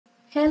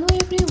Hello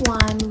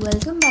everyone,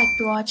 welcome back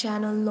to our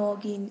channel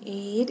Login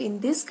Aid.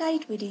 In this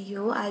guide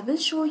video, I will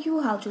show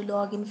you how to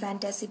log in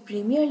Fantasy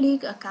Premier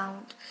League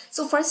account.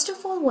 So first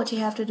of all, what you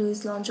have to do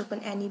is launch open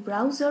any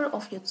browser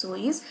of your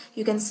choice.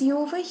 You can see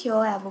over here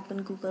I have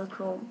opened Google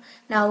Chrome.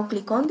 Now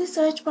click on the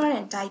search bar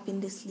and type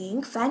in this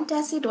link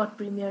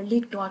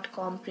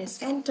fantasy.premierleague.com.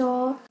 Press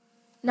enter.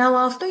 Now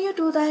after you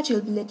do that, you'll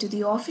be led to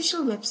the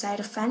official website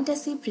of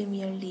Fantasy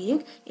Premier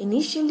League.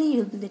 Initially,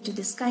 you'll be led to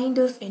this kind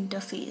of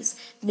interface.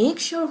 Make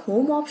sure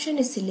home option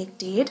is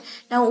selected.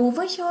 Now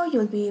over here,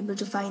 you'll be able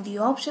to find the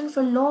option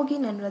for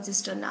login and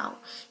register now.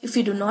 If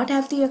you do not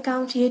have the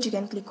account yet, you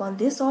can click on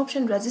this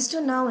option register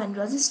now and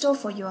register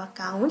for your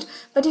account.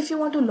 But if you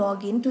want to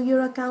log in to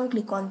your account,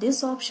 click on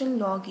this option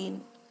login.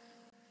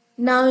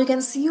 Now you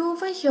can see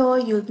over here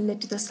you'll be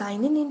led to the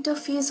sign in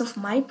interface of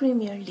My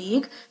Premier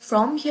League.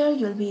 From here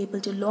you'll be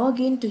able to log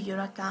in to your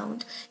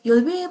account.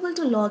 You'll be able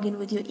to log in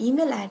with your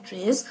email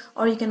address,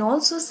 or you can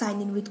also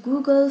sign in with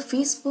Google,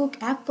 Facebook,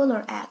 Apple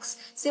or X.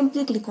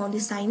 Simply click on the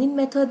sign in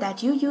method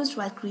that you used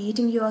while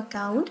creating your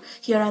account.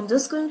 Here I'm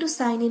just going to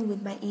sign in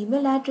with my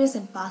email address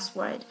and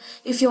password.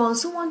 If you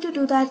also want to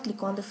do that,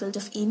 click on the field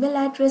of email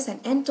address and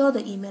enter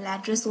the email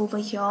address over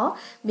here.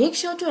 Make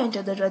sure to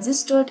enter the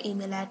registered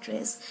email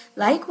address.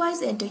 Likewise,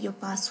 enter your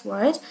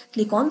password.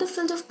 Click on the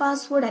field of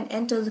password and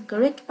enter the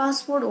correct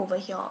password over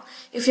here.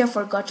 If you have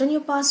forgotten your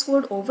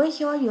password over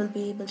here, you'll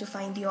be able to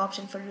find the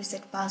option for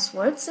reset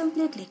password.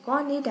 Simply click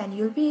on it and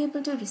you'll be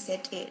able to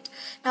reset it.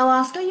 Now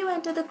after you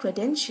enter the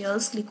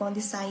credentials, click on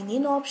the sign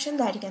in option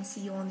that you can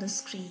see on the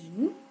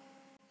screen.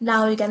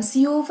 Now you can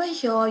see over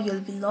here you'll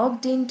be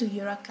logged in to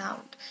your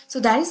account. So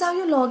that is how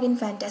you log in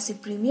Fantasy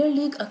Premier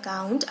League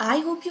account. I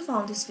hope you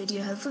found this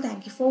video helpful.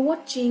 Thank you for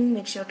watching.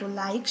 Make sure to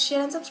like,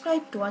 share and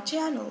subscribe to our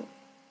channel.